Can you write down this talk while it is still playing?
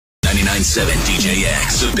99.7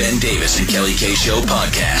 DJX, the Ben Davis and Kelly K Show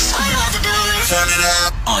podcast. Turn it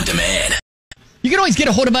up. On demand. You can always get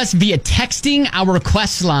a hold of us via texting our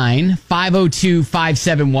request line,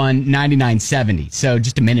 502-571-9970. So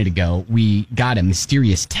just a minute ago, we got a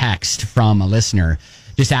mysterious text from a listener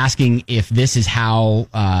just asking if this is how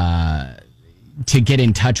to get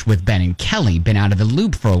in touch with Ben and Kelly. Been out of the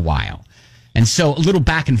loop for a while. And so a little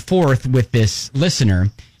back and forth with this listener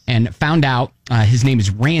and found out his name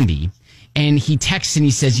is Randy. And he texts and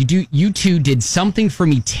he says, you two did something for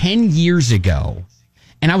me 10 years ago.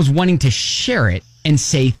 And I was wanting to share it and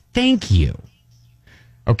say thank you.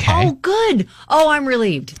 Okay. Oh, good. Oh, I'm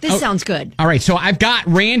relieved. This sounds good. All right. So I've got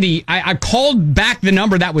Randy. I called back the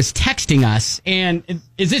number that was texting us. And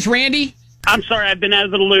is this Randy? I'm sorry. I've been out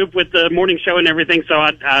of the loop with the morning show and everything. So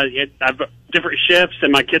I've different shifts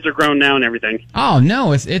and my kids are grown now and everything. Oh,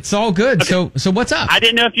 no. It's all good. Okay. So what's up? I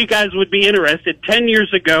didn't know if you guys would be interested. 10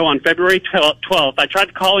 years ago on February 12th, I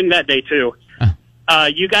tried calling that day too.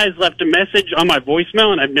 You guys left a message on my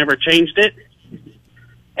voicemail, and I've never changed it.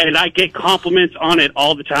 And I get compliments on it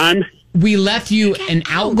all the time. We left you an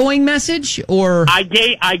outgoing message, or I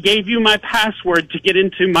gave you my password to get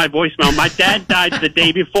into my voicemail. My dad died the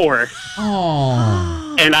day before.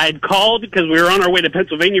 Oh. And I had called because we were on our way to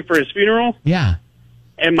Pennsylvania for his funeral. Yeah.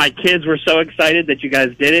 And my kids were so excited that you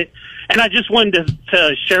guys did it. And I just wanted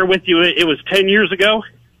to share with you, it was 10 years ago,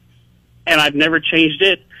 and I've never changed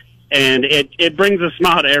it. And it brings a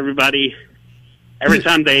smile to everybody every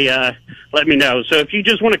time they let me know. So if you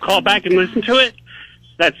just want to call back and listen to it,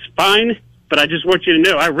 that's fine. But I just want you to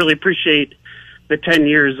know I really appreciate the 10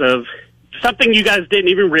 years of something you guys didn't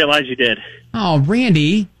even realize you did. Oh,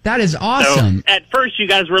 Randy, that is awesome. So at first you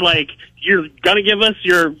guys were like, you're going to give us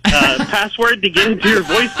your password to get into your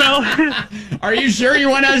voicemail? Are you sure you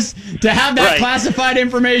want us to have that classified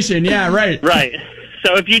information? Yeah, right. Right.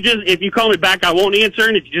 So if you call me back, I won't answer,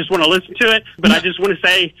 and if you just want to listen to it, but I just want to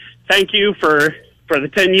say thank you for the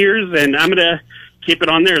 10 years, and I'm going to keep it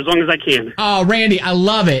on there as long as I can. Oh, Randy, I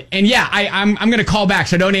love it. And yeah, I'm going to call back,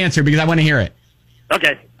 so don't answer because I want to hear it.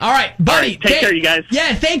 Okay. All right, buddy. All right, take care, you guys.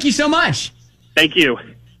 Yeah, thank you so much. Thank you.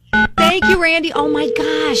 Thank you, Randy. Oh, my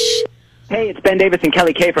gosh. Hey, it's Ben Davis and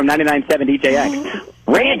Kelly K from 99.7 DJX.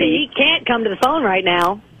 Randy can't come to the phone right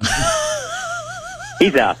now.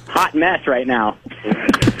 He's a hot mess right now.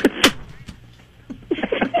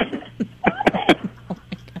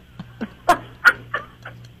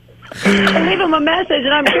 Leave him a message,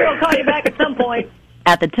 and I'm sure he'll call you back at some point.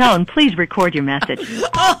 At the tone, please record your message.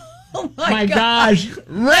 Oh, my gosh.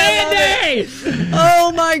 Randy!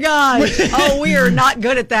 Oh, my gosh. Oh, we are not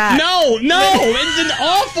good at that. No, it's an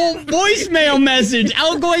awful voicemail message,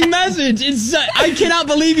 outgoing message. I cannot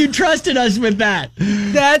believe you trusted us with that.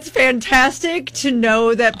 That's fantastic to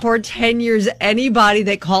know that for 10 years, anybody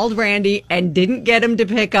that called Randy and didn't get him to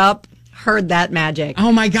pick up heard that magic.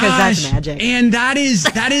 Oh my gosh. 'Cause that's magic. And that is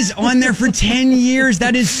on there for 10 years.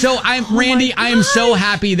 That is so Randy, I am so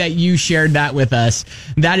happy that you shared that with us.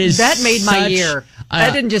 That made my year.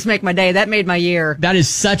 That didn't just make my day. That made my year. That is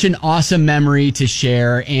such an awesome memory to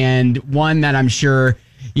share, and one that I'm sure,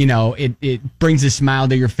 it brings a smile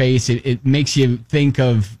to your face. It makes you think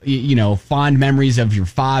of, fond memories of your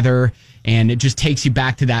father, and it just takes you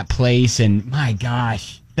back to that place. And my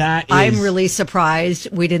gosh. I'm really surprised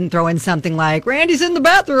we didn't throw in something like, Randy's in the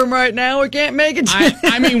bathroom right now. We can't make it.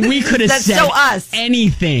 I mean, we could have said so us.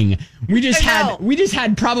 anything. We just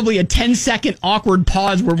had probably a 10-second awkward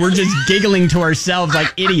pause where we're just giggling to ourselves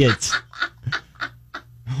like idiots.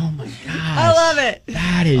 Oh, my gosh. I love it.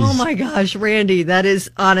 That is. Oh, my gosh, Randy. That is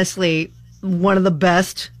honestly one of the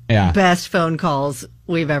best phone calls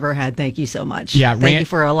we've ever had. Thank you so much. Yeah, Thank you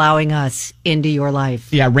for allowing us into your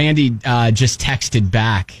life. Yeah, Randy just texted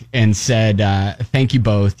back and said, thank you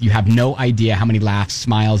both. You have no idea how many laughs,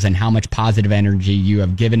 smiles, and how much positive energy you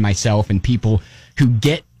have given myself and people who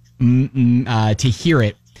get to hear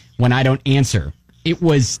it when I don't answer. It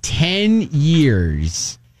was 10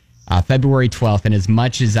 years, February 12th, and as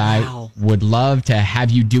much as I would love to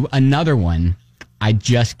have you do another one, I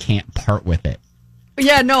just can't part with it.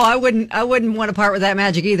 Yeah, no, I wouldn't want to part with that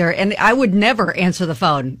magic either. And I would never answer the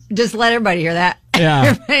phone. Just let everybody hear that. Yeah.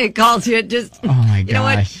 Everybody calls you. Oh my gosh. You know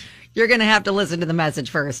what? You're going to have to listen to the message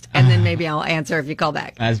first, and then maybe I'll answer if you call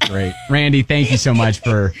back. That's great. Randy, thank you so much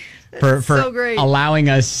for so great. allowing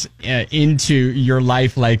us into your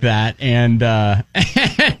life like that. And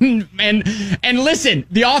listen,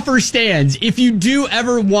 the offer stands. If you do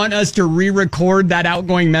ever want us to re-record that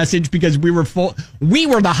outgoing message, because we were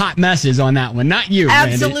the hot messes on that one, not you.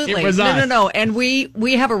 Absolutely. Randy. It was us. No. And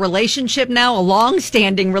we have a relationship now, a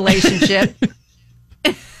long-standing relationship.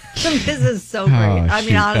 This is so great. I mean,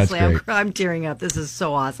 shoot, honestly, that's great. I'm tearing up. This is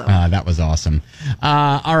so awesome. That was awesome.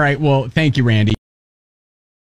 All right. Well, thank you, Randy.